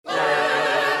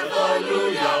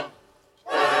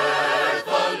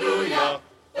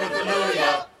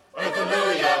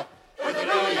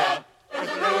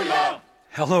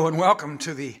Hello and welcome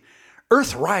to the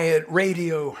Earth Riot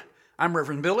Radio. I'm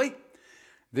Reverend Billy.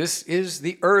 This is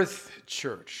the Earth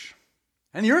Church.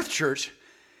 And the Earth Church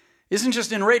isn't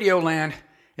just in radio land,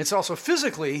 it's also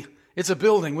physically, it's a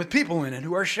building with people in it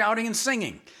who are shouting and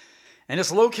singing. And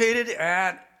it's located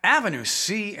at Avenue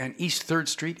C and East 3rd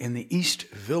Street in the East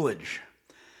Village.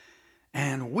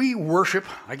 And we worship,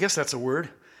 I guess that's a word,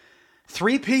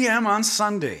 3 p.m. on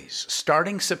Sundays,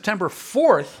 starting September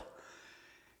 4th.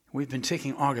 We've been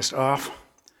taking August off.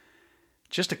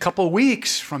 Just a couple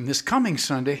weeks from this coming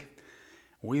Sunday,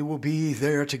 we will be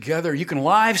there together. You can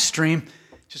live stream.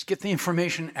 Just get the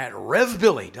information at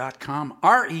revbilly.com,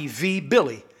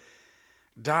 revbilly.com.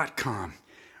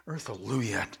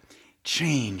 Earthalluia.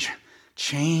 Change.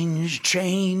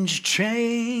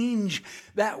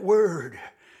 That word.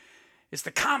 It's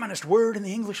the commonest word in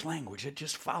the English language. It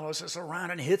just follows us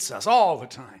around and hits us all the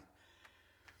time.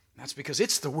 That's because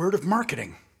it's the word of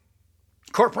marketing.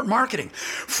 Corporate marketing,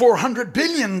 $400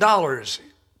 billion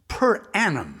per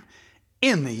annum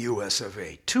in the US of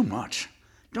A. Too much.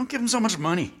 Don't give them so much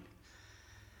money.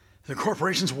 The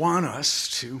corporations want us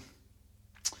to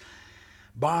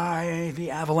buy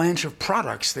the avalanche of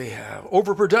products they have.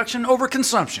 Overproduction,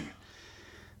 overconsumption.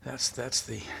 That's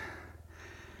the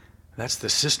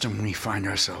system we find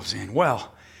ourselves in.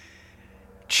 Well,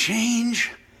 change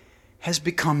has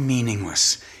become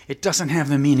meaningless. It doesn't have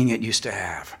the meaning it used to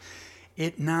have.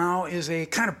 It now is a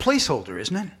kind of placeholder,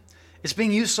 isn't it? It's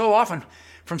being used so often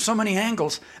from so many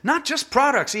angles, not just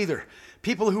products either.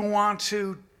 People who want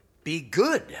to be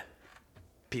good.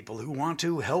 People who want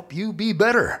to help you be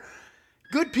better.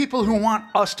 Good people who want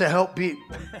us to help be...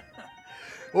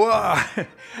 Well,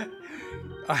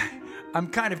 I'm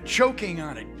kind of choking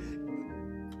on it.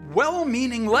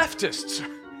 Well-meaning leftists,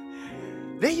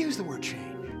 they use the word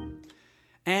change.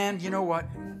 And you know what?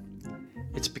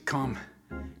 It's become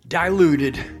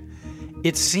diluted.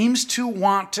 It seems to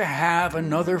want to have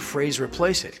another phrase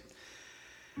replace it.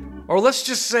 Or let's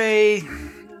just say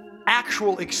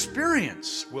actual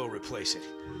experience will replace it.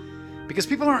 Because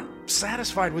people aren't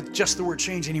satisfied with just the word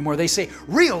change anymore. They say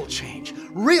real change,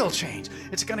 real change.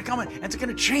 It's going to come in and it's going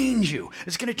to change you.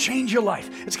 It's going to change your life.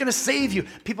 It's going to save you.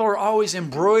 People are always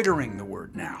embroidering the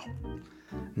word now,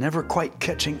 never quite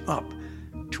catching up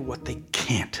to what they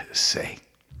can't say.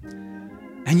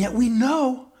 And yet we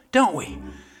know, don't we,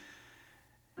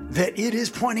 that it is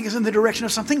pointing us in the direction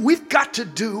of something we've got to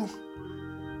do.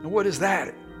 And what is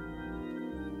that?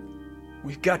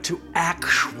 We've got to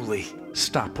actually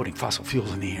stop putting fossil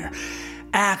fuels in the air.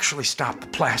 Actually stop the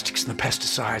plastics and the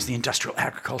pesticides, the industrial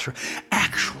agriculture.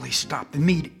 Actually stop the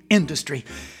meat industry.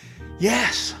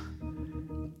 Yes,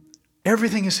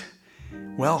 everything is,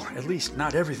 well, at least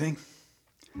not everything.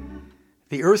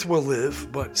 The earth will live,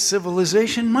 but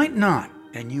civilization might not,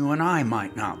 and you and I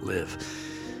might not live.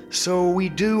 So we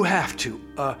do have to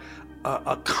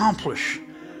accomplish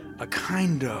a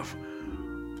kind of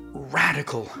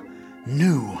radical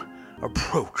new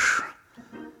approach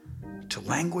to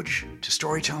language, to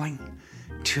storytelling,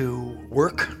 to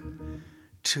work,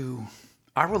 to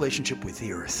our relationship with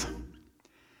the earth.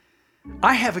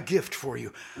 I have a gift for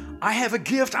you. I have a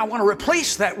gift. I want to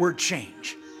replace that word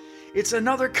change. It's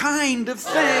another kind of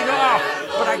thing.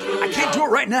 But I can't do it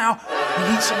right now. We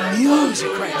need some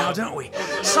music right now, don't we?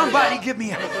 Somebody give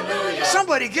me a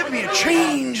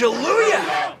change.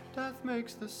 Hallelujah. Death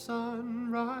makes the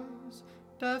sun rise.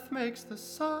 Death makes the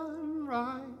sun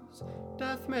rise.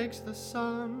 Death makes the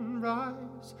sun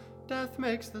rise. Death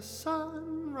makes the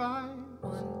sun rise.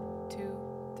 1,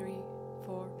 2, 3,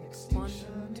 4. 1,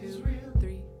 2,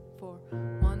 3, 4.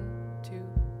 1, 2,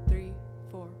 3,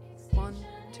 4. 1,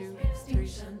 2, 3,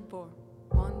 4.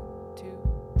 1, 2,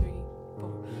 3, 4.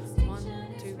 1,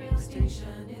 2, 3,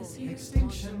 4.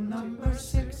 Extinction number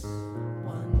 6. 1,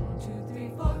 2, 3,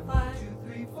 4, 5. 2,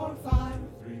 3, 4, 5.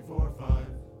 3, 4, 5.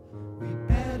 We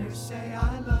better say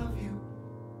I love you.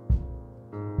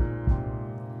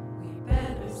 We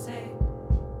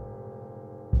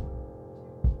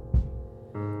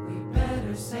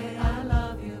better say I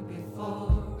love you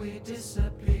before we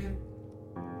disappear.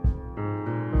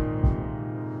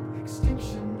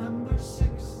 Extinction number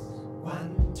 6.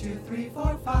 1, 2, 3,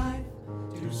 4, 5.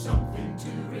 Do something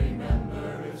to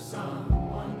remember if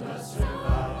someone does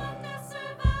survive.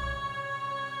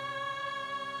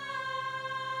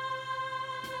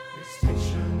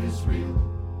 Extinction is real.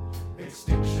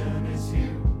 Extinction is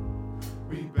here.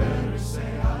 We better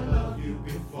say I love you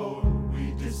before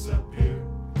we disappear.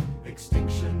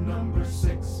 Extinction number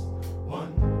 6.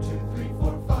 1, 2, 3,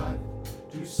 4, 5.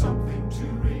 Do something to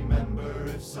remember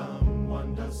if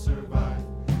someone does survive.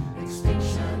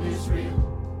 Extinction is real.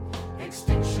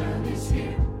 Extinction is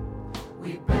here.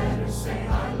 We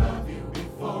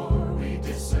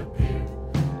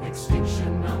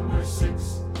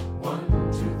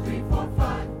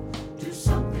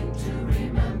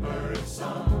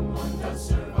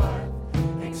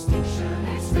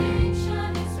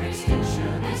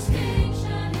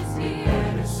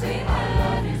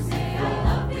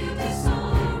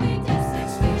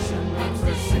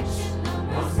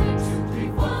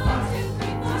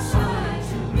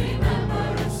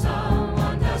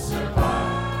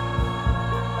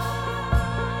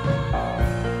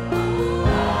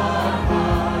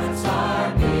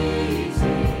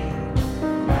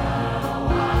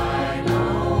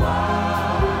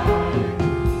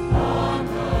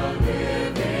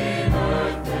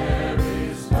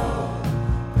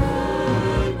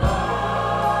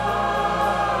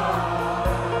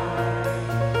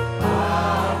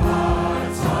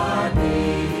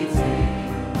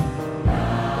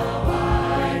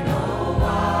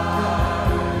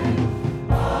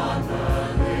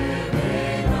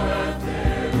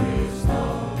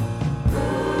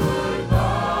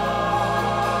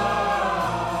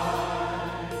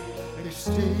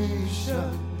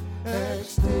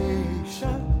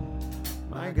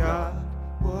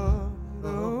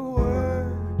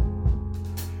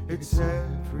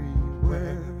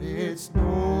everywhere, it's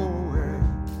nowhere,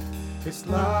 it's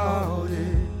loud,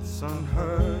 it's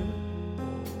unheard.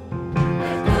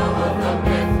 Let go of the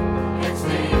myth,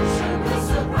 extinction will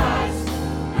surprise.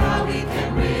 Now we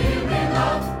can really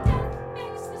love.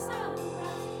 Makes the sun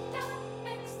rise, death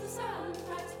makes the sun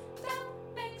rise, death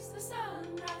makes the sun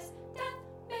rise, death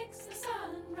makes the sun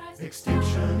rise.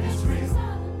 Extinction is real,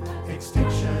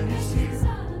 extinction is here.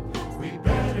 We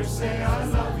better say I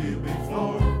love you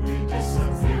before we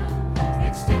disappear.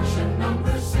 Extinction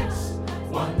number 6,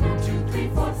 1, 2, 3,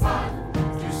 4, 5.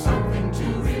 Do something to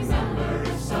remember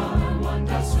if someone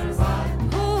does survive.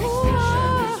 Extinction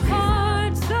is real, extinction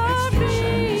is here. We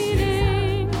better say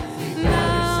I love you before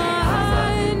we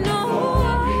disappear.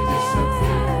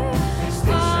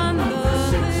 Extinction number 6,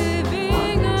 1, 2,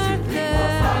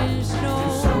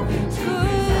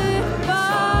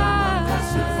 3, 4, 5.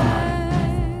 Do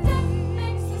something to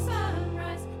remember if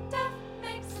someone does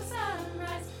survive.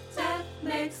 Death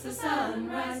makes the sun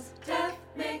rise, death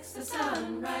makes the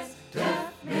sun rise,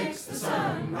 death makes the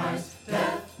sun rise,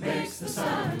 death makes the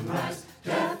sun rise,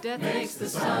 death makes the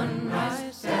sun rise, death makes the sun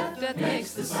rise, death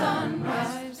makes the sun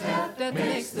rise, death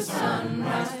makes the sun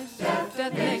rise,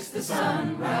 death makes the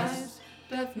sun rise,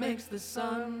 death makes the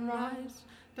sun rise,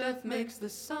 death makes the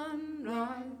sun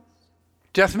rise.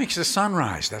 Death makes the sun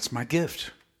rise. That's my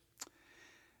gift.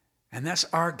 And that's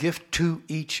our gift to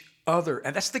each other.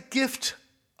 And that's the gift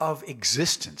of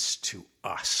existence to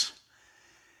us.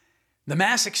 The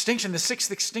mass extinction, the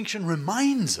sixth extinction,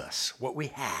 reminds us what we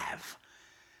have.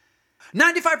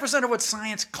 95% of what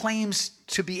science claims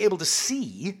to be able to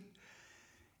see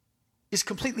is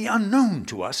completely unknown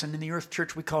to us. And in the Earth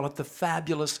Church, we call it the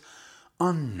fabulous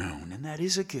unknown. And that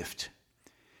is a gift.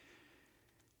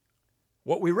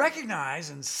 What we recognize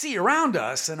and see around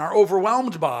us and are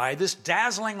overwhelmed by, this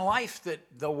dazzling life, that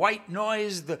the white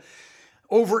noise, the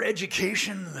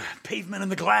overeducation, the pavement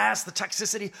and the glass, the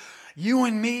toxicity, you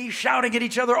and me shouting at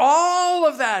each other, all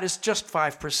of that is just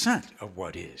 5% of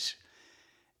what is.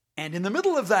 And in the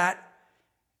middle of that,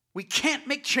 we can't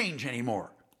make change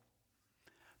anymore.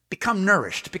 Become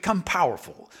nourished, become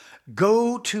powerful.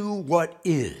 Go to what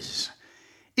is.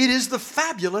 It is the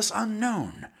fabulous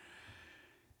unknown.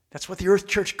 That's what the Earth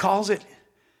Church calls it,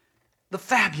 the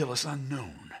fabulous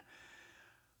unknown.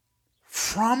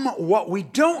 From what we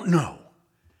don't know,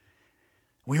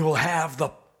 we will have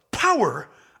the power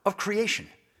of creation.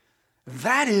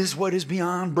 That is what is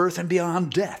beyond birth and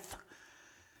beyond death.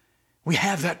 We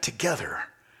have that together.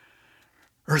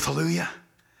 Earth-alleluia.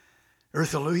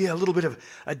 Earth-alleluia. A little bit of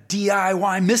a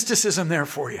DIY mysticism there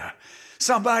for you.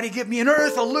 Somebody give me an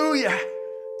earth-alleluia.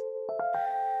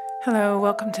 Hello,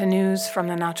 welcome to News from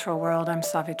the Natural World. I'm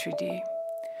Savitri D.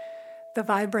 The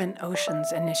Vibrant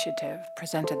Oceans Initiative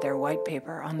presented their white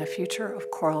paper on the future of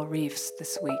coral reefs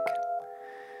this week.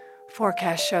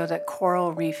 Forecasts show that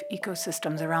coral reef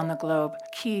ecosystems around the globe,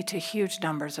 key to huge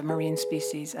numbers of marine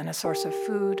species and a source of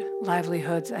food,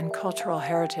 livelihoods, and cultural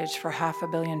heritage for 500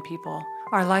 million people,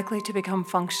 are likely to become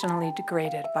functionally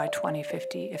degraded by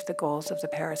 2050 if the goals of the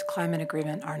Paris Climate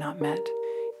Agreement are not met.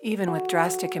 Even with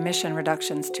drastic emission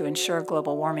reductions to ensure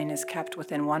global warming is kept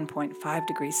within 1.5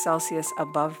 degrees Celsius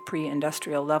above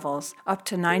pre-industrial levels, up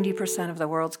to 90% of the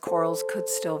world's corals could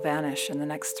still vanish in the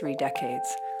next 3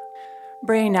 decades.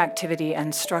 Brain activity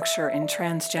and structure in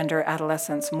transgender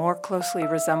adolescents more closely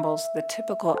resembles the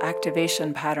typical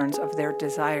activation patterns of their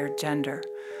desired gender,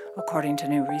 according to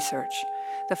new research.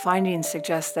 The findings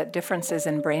suggest that differences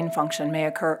in brain function may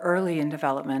occur early in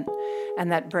development,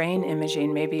 and that brain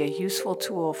imaging may be a useful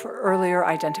tool for earlier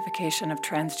identification of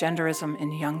transgenderism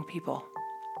in young people.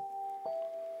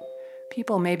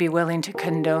 People may be willing to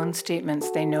condone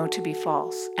statements they know to be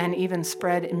false, and even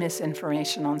spread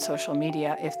misinformation on social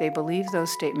media if they believe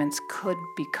those statements could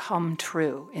become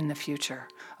true in the future,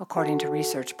 according to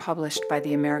research published by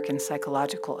the American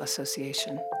Psychological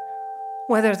Association.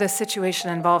 Whether the situation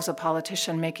involves a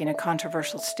politician making a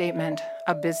controversial statement,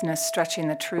 a business stretching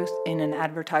the truth in an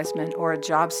advertisement, or a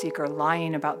job seeker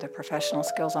lying about their professional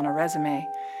skills on a resume,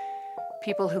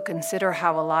 people who consider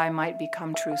how a lie might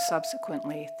become true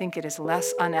subsequently think it is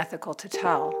less unethical to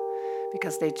tell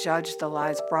because they judge the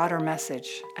lie's broader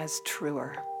message as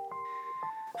truer.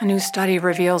 A new study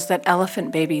reveals that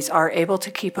elephant babies are able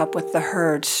to keep up with the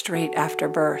herd straight after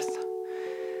birth.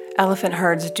 Elephant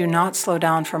herds do not slow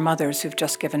down for mothers who've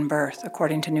just given birth,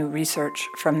 according to new research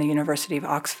from the University of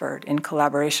Oxford in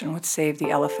collaboration with Save the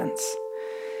Elephants.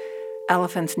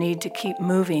 Elephants need to keep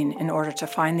moving in order to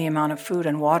find the amount of food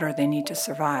and water they need to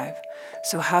survive.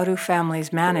 So how do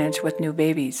families manage with new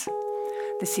babies?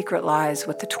 The secret lies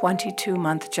with the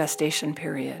 22-month gestation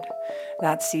period.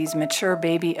 that sees mature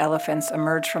baby elephants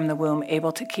emerge from the womb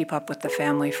able to keep up with the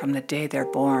family from the day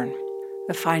they're born.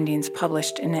 The findings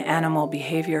published in Animal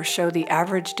Behavior show the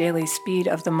average daily speed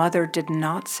of the mother did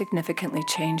not significantly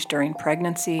change during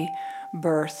pregnancy,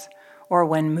 birth, or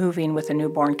when moving with a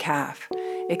newborn calf,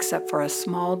 except for a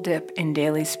small dip in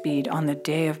daily speed on the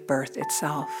day of birth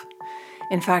itself.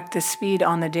 In fact, the speed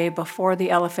on the day before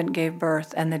the elephant gave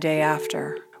birth and the day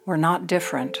after were not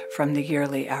different from the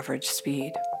yearly average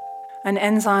speed. An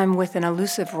enzyme with an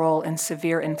elusive role in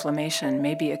severe inflammation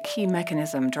may be a key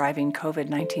mechanism driving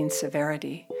COVID-19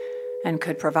 severity and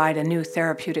could provide a new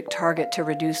therapeutic target to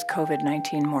reduce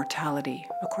COVID-19 mortality,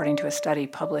 according to a study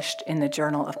published in the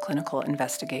Journal of Clinical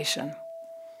Investigation.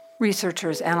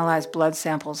 Researchers analyzed blood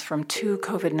samples from 2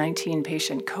 COVID-19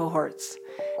 patient cohorts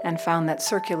and found that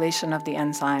circulation of the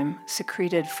enzyme,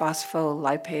 secreted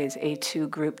phospholipase A2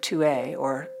 group 2A,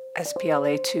 or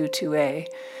SPLA2-2A,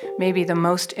 may be the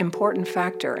most important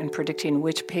factor in predicting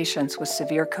which patients with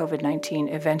severe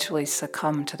COVID-19 eventually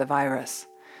succumb to the virus.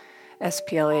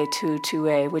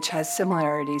 SPLA2-2A, which has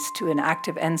similarities to an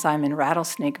active enzyme in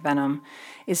rattlesnake venom,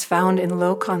 is found in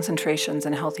low concentrations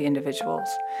in healthy individuals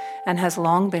and has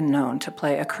long been known to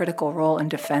play a critical role in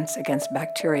defense against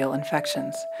bacterial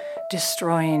infections,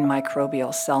 destroying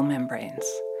microbial cell membranes.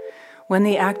 When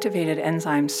the activated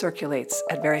enzyme circulates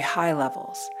at very high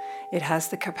levels, it has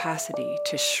the capacity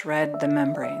to shred the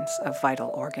membranes of vital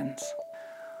organs.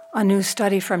 A new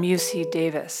study from UC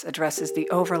Davis addresses the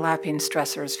overlapping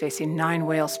stressors facing 9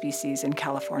 whale species in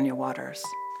California waters.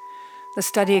 The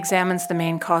study examines the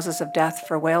main causes of death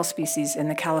for whale species in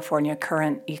the California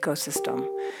current ecosystem,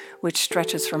 which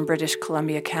stretches from British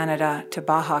Columbia, Canada to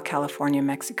Baja California,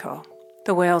 Mexico.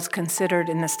 The whales considered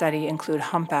in the study include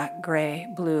humpback, gray,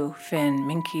 blue, fin,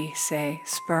 minke, sei,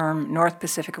 sperm, North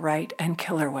Pacific right, and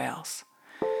killer whales.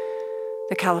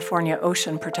 The California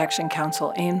Ocean Protection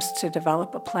Council aims to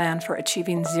develop a plan for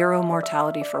achieving zero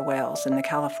mortality for whales in the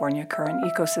California current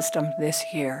ecosystem this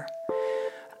year.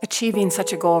 Achieving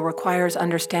such a goal requires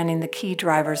understanding the key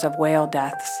drivers of whale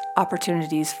deaths,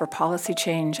 opportunities for policy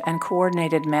change, and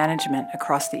coordinated management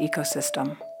across the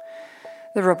ecosystem.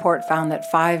 The report found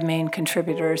that 5 main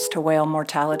contributors to whale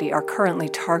mortality are currently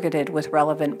targeted with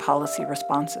relevant policy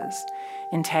responses: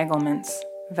 entanglements,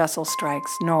 vessel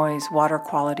strikes, noise, water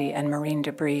quality, and marine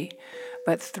debris,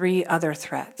 but 3 other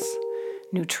threats,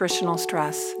 nutritional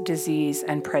stress, disease,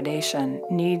 and predation,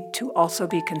 need to also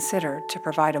be considered to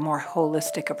provide a more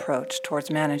holistic approach towards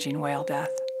managing whale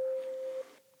death.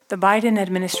 The Biden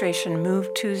administration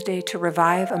moved Tuesday to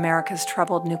revive America's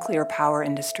troubled nuclear power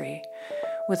industry,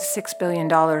 with $6 billion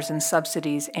in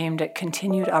subsidies aimed at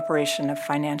continued operation of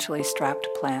financially strapped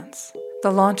plants.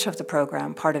 The launch of the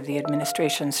program, part of the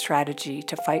administration's strategy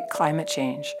to fight climate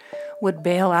change, would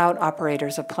bail out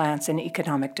operators of plants in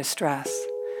economic distress.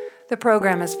 The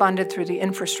program is funded through the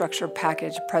infrastructure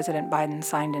package President Biden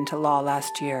signed into law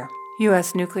last year.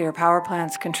 U.S. nuclear power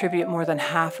plants contribute more than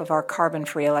half of our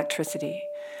carbon-free electricity,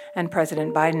 and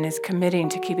President Biden is committing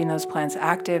to keeping those plants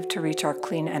active to reach our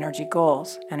clean energy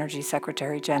goals, Energy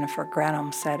Secretary Jennifer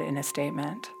Granholm said in a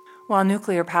statement. While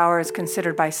nuclear power is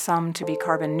considered by some to be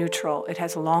carbon neutral, it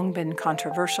has long been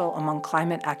controversial among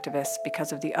climate activists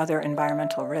because of the other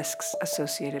environmental risks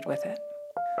associated with it.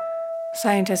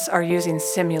 Scientists are using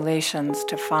simulations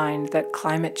to find that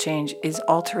climate change is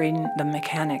altering the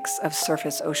mechanics of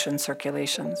surface ocean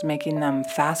circulations, making them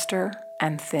faster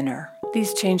and thinner.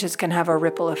 These changes can have a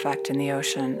ripple effect in the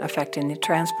ocean, affecting the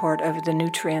transport of the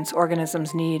nutrients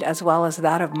organisms need as well as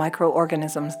that of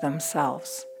microorganisms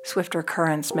themselves. Swifter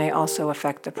currents may also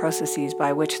affect the processes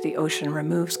by which the ocean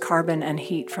removes carbon and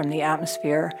heat from the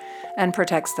atmosphere and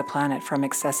protects the planet from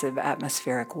excessive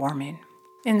atmospheric warming.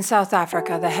 In South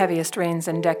Africa, the heaviest rains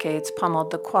in decades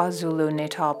pummeled the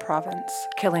KwaZulu-Natal province,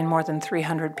 killing more than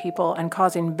 300 people and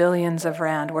causing billions of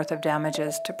rand worth of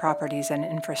damages to properties and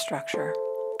infrastructure.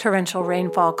 Torrential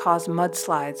rainfall caused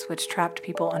mudslides, which trapped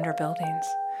people under buildings.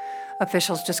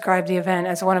 Officials described the event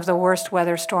as one of the worst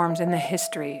weather storms in the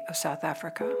history of South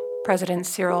Africa. President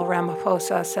Cyril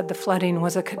Ramaphosa said the flooding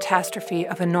was a catastrophe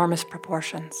of enormous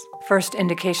proportions. First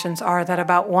indications are that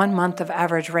about 1 month of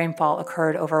average rainfall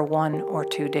occurred over 1 or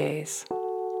 2 days.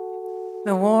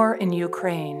 The war in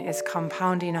Ukraine is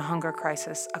compounding a hunger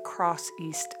crisis across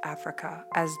East Africa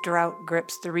as drought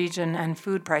grips the region and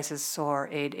food prices soar,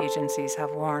 aid agencies have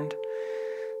warned.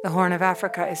 The Horn of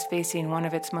Africa is facing one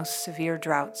of its most severe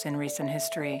droughts in recent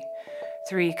history.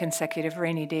 3 consecutive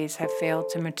rainy days have failed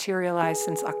to materialize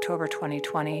since October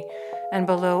 2020, and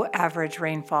below average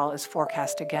rainfall is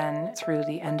forecast again through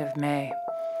the end of May.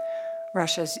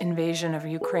 Russia's invasion of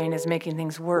Ukraine is making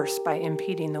things worse by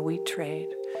impeding the wheat trade.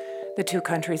 The two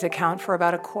countries account for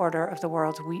about a quarter of the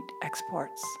world's wheat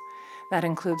exports. That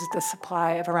includes the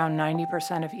supply of around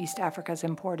 90% of East Africa's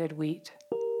imported wheat.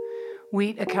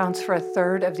 Wheat accounts for a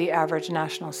third of the average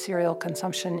national cereal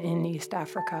consumption in East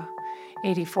Africa,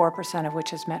 84% of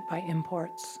which is met by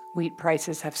imports. Wheat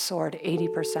prices have soared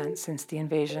 80% since the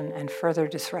invasion, and further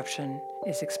disruption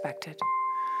is expected.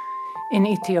 In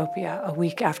Ethiopia, a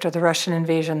week after the Russian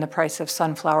invasion, the price of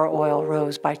sunflower oil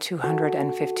rose by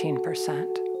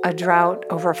 215%. A drought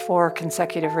over 4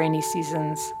 consecutive rainy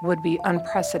seasons would be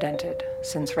unprecedented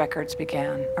since records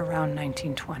began around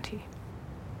 1920.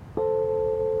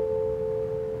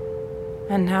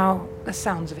 And now, the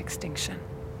sounds of extinction.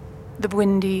 The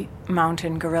Bwindi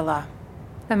mountain gorilla.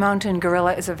 The mountain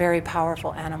gorilla is a very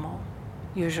powerful animal,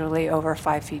 usually over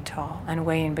 5 feet tall and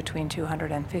weighing between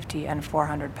 250 and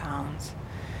 400 pounds.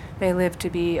 They live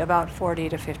to be about 40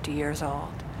 to 50 years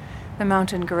old. The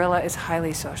mountain gorilla is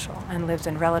highly social and lives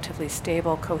in relatively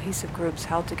stable, cohesive groups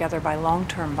held together by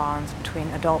long-term bonds between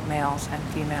adult males and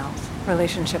females.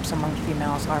 Relationships among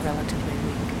females are relatively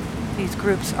weak. These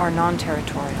groups are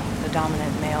non-territorial. The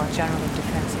dominant male generally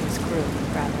defends his group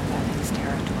rather than his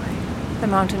territory. The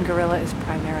mountain gorilla is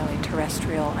primarily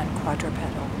terrestrial and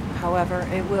quadrupedal. However,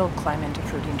 it will climb into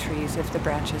fruiting trees if the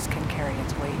branches can carry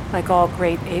its weight. Like all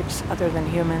great apes other than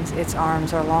humans, its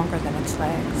arms are longer than its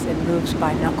legs. It moves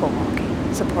by knuckle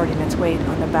walking, supporting its weight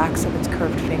on the backs of its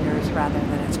curved fingers rather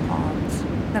than its palms.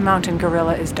 The mountain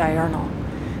gorilla is diurnal,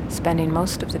 spending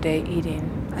most of the day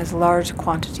eating, as large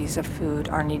quantities of food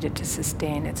are needed to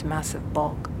sustain its massive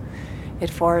bulk. It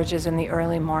forages in the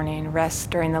early morning, rests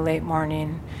during the late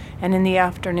morning, and in the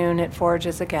afternoon it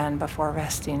forages again before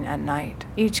resting at night.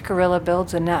 Each gorilla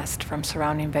builds a nest from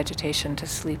surrounding vegetation to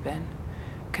sleep in,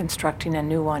 constructing a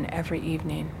new one every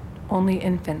evening. Only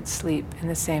infants sleep in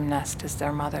the same nest as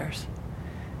their mothers.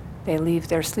 They leave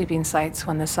their sleeping sites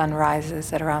when the sun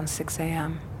rises at around 6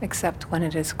 a.m., except when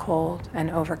it is cold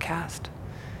and overcast.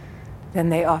 Then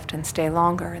they often stay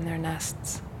longer in their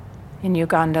nests. In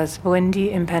Uganda's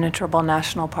Bwindi Impenetrable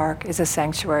National Park is a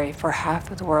sanctuary for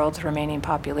half of the world's remaining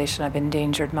population of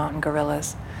endangered mountain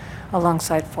gorillas,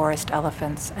 alongside forest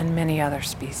elephants and many other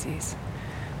species.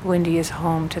 Bwindi is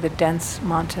home to the dense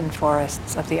mountain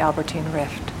forests of the Albertine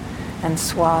Rift and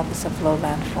swaths of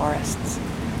lowland forests,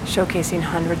 showcasing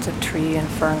hundreds of tree and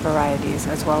fern varieties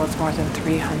as well as more than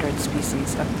 300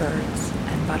 species of birds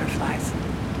and butterflies.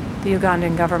 The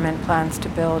Ugandan government plans to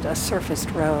build a surfaced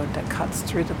road that cuts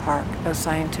through the park, though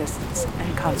scientists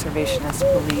and conservationists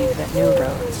believe that new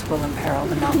roads will imperil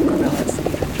the mountain gorillas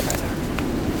even further.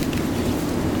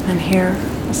 And here,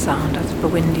 the sound of the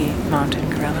Bwindi mountain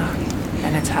gorilla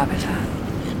and its habitat.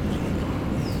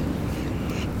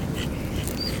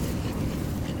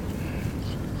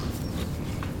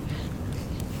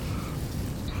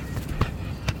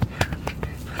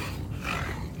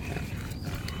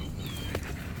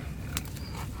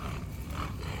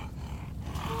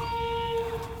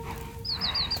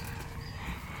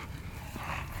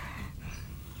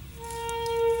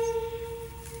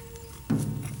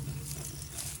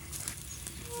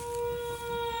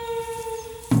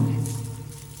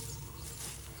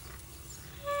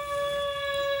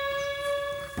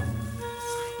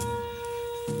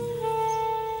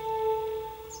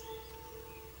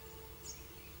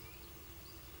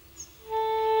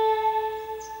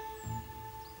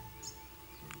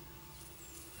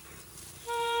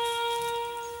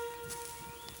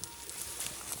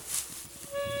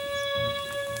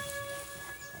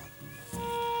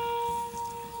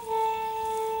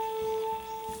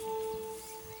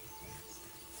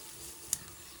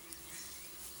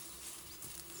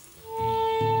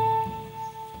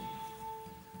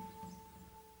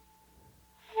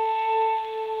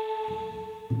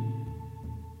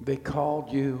 They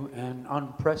called you an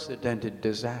unprecedented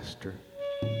disaster.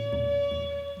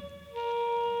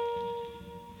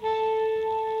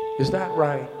 Is that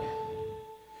right?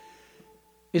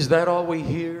 Is that all we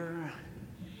hear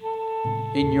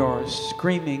in your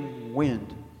screaming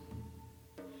wind?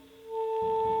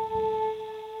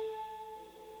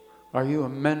 Are you a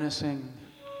menacing,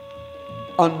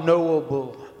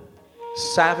 unknowable,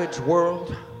 savage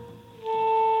world?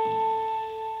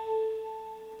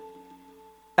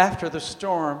 After the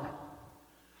storm,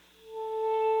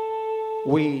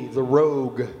 we, the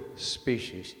rogue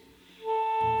species,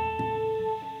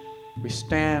 we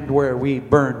stand where we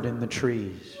burned in the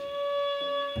trees,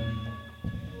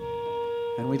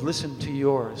 and we listen to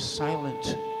your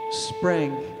silent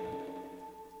spring.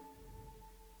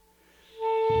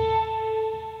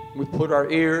 We put our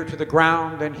ear to the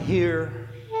ground and hear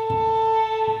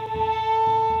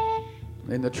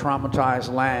in the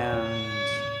traumatized land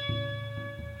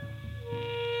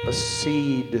a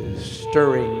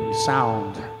seed-stirring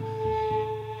sound.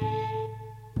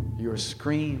 Your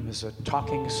scream is a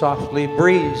talking softly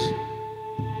breeze.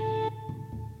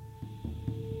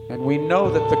 And we know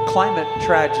that the climate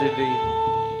tragedy,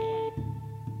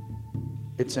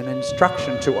 it's an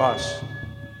instruction to us.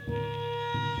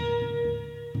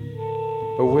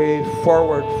 A way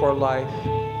forward for life.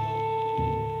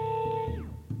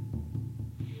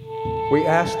 We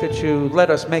ask that you let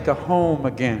us make a home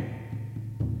again.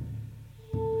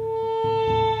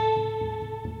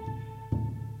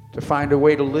 To find a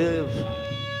way to live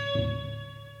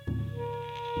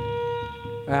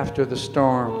after the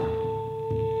storm.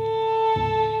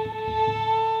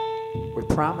 We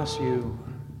promise you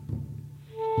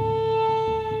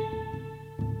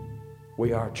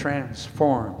we are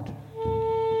transformed.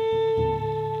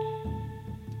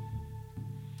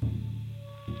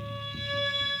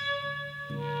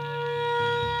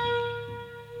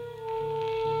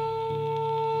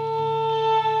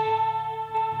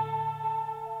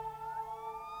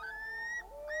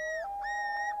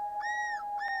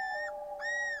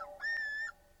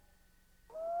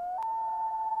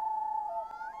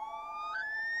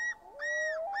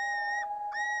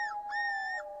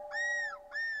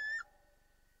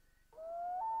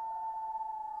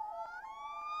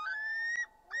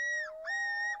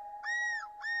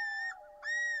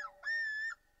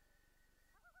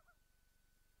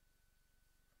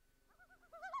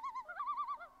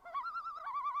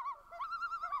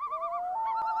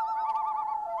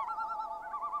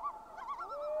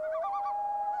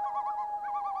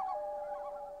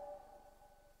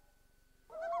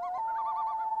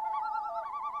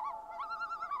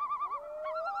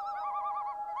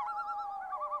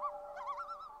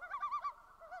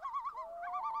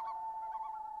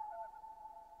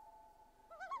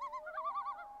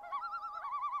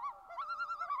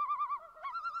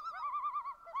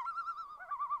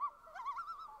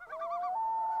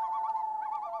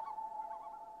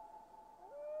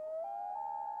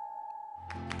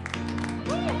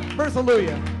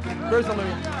 Hallelujah.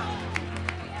 Hallelujah.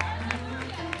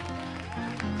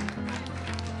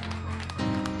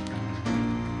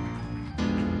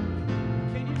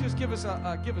 Can you just give us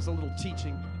a little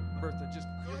teaching, Bertha? Just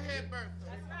go ahead, Bertha.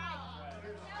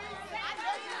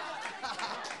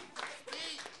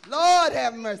 Lord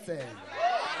have mercy.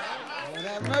 Lord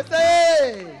have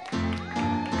mercy.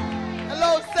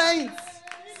 Hello, saints.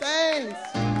 Saints.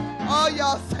 All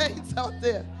y'all saints out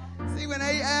there. See, when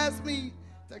they asked me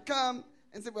to come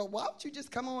and say, well, why don't you just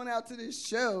come on out to this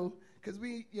show? Because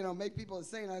we, make people a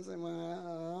saint. I said,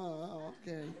 well,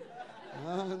 okay.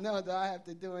 I don't know that I have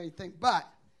to do anything. But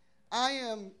I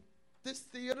am this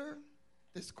theater,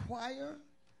 this choir,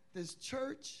 this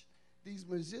church, these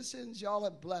musicians, y'all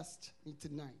have blessed me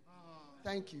tonight.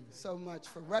 Thank you so much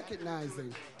for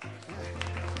recognizing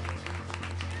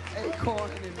Acorn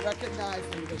and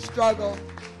recognizing the struggle,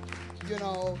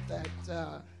 that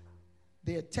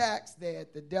the attacks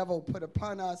that the devil put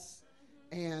upon us,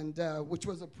 and which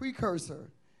was a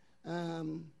precursor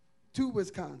to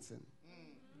Wisconsin.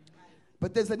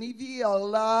 But there's an evil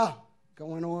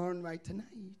going on right tonight.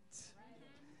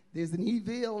 There's an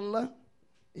evil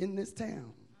in this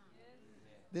town.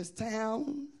 This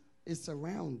town is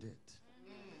surrounded.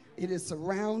 It is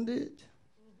surrounded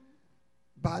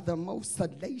by the most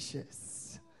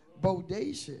salacious,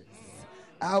 bodacious,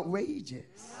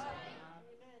 outrageous,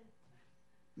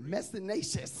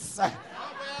 messinacious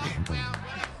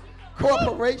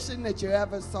corporation that you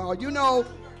ever saw.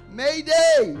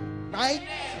 Mayday, right?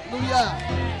 Hallelujah.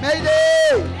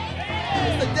 Mayday.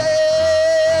 It's the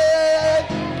day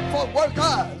for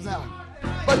workers.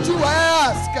 But you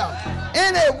ask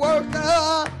any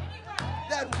worker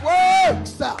that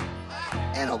works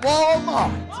in a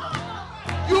Walmart,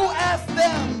 you ask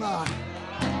them,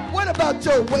 what about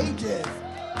your wages?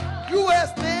 You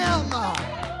ask them,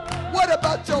 what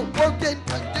about your working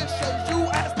conditions? You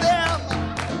ask them,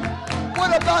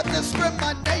 what about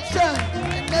discrimination?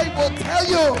 And they will tell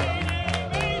you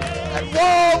that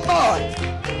Walmart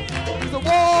is a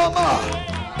Walmart.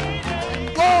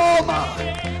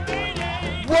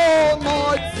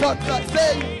 Walmart sucks. I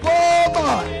say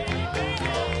Walmart.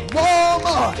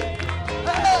 Walmart.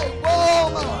 Hey,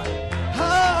 Walmart.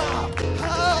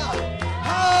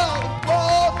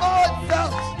 Walmart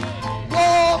sucks.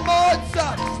 Walmart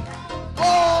sucks.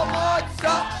 Walmart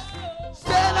sucks.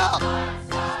 Stand up.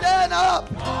 Stand up.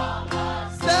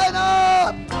 Stand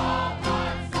up.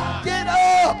 Get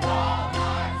up.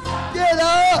 Get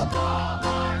up.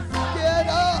 Get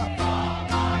up.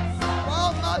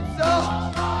 Walmart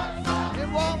sucks.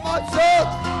 And Walmart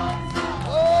sucks.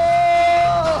 Oh.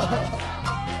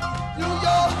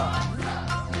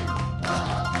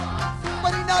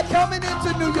 coming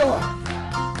into New York.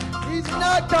 He's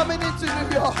not coming into New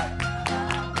York.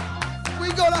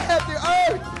 We're going to have the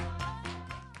earth.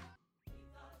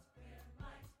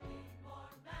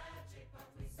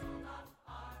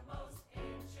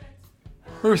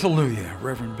 Earthalleluia,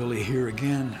 Reverend Billy here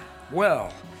again.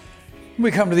 Well,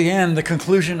 we come to the end, the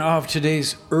conclusion of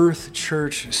today's Earth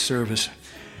Church service.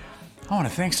 I want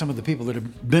to thank some of the people that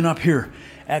have been up here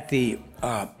at the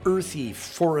earthy,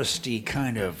 foresty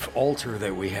kind of altar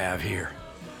that we have here.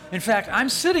 In fact, I'm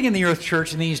sitting in the Earth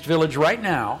Church in the East Village right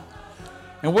now.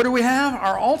 And what do we have?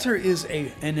 Our altar is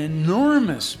an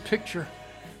enormous picture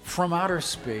from outer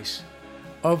space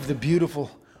of the beautiful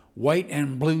white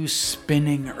and blue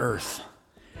spinning earth.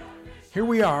 Here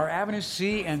we are, Avenue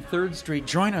C and 3rd Street.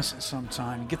 Join us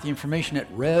sometime. Get the information at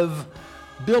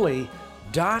revbilly.com.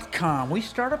 We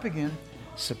start up again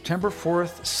September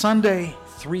 4th, Sunday,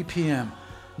 3 p.m.,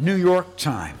 New York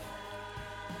time.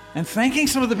 And thanking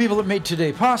some of the people that made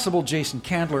today possible, Jason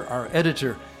Candler, our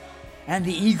editor, and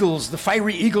the Eagles, the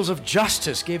Fiery Eagles of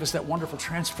Justice, gave us that wonderful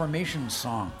transformation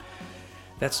song.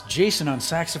 That's Jason on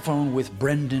saxophone with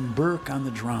Brendan Burke on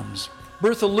the drums.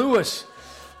 Bertha Lewis,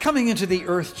 coming into the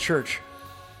Earth Church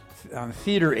on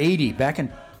Theater 80 back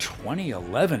in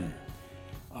 2011,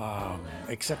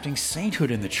 accepting sainthood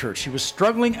in the church. She was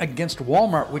struggling against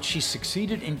Walmart, which she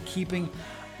succeeded in keeping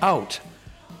out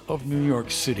of New York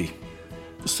City.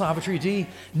 Savitri D,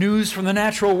 news from the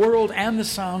natural world and the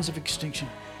sounds of extinction.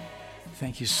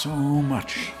 Thank you so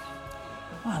much.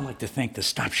 I'd like to thank the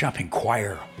Stop Shopping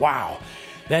Choir. Wow,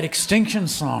 that extinction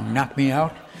song knocked me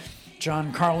out.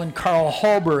 John Carlin, Carl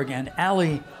Hallberg, and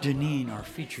Allie Deneen are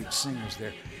featured singers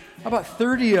there. About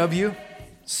 30 of you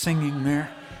singing there.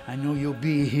 I know you'll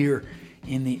be here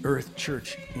in the Earth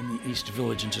Church in the East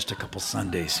Village in just a couple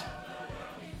Sundays.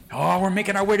 Oh, we're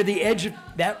making our way to the edge of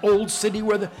that old city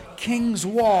where the King's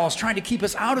Wall is trying to keep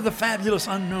us out of the fabulous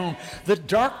unknown, the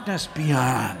darkness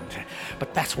beyond.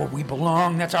 But that's where we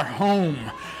belong. That's our home.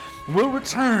 We'll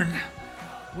return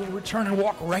and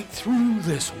walk right through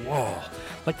this wall,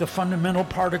 like the fundamental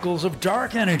particles of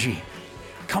dark energy.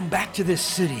 Come back to this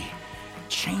city.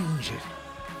 Change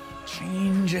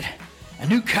it. A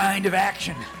new kind of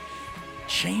action.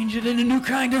 Change it in a new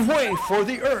kind of way for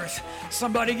the earth.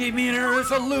 Somebody gave me an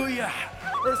earth-alleluia.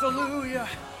 Earth-alleluia.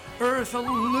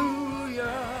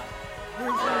 Earth-alleluia.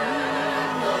 Earth-alleluia.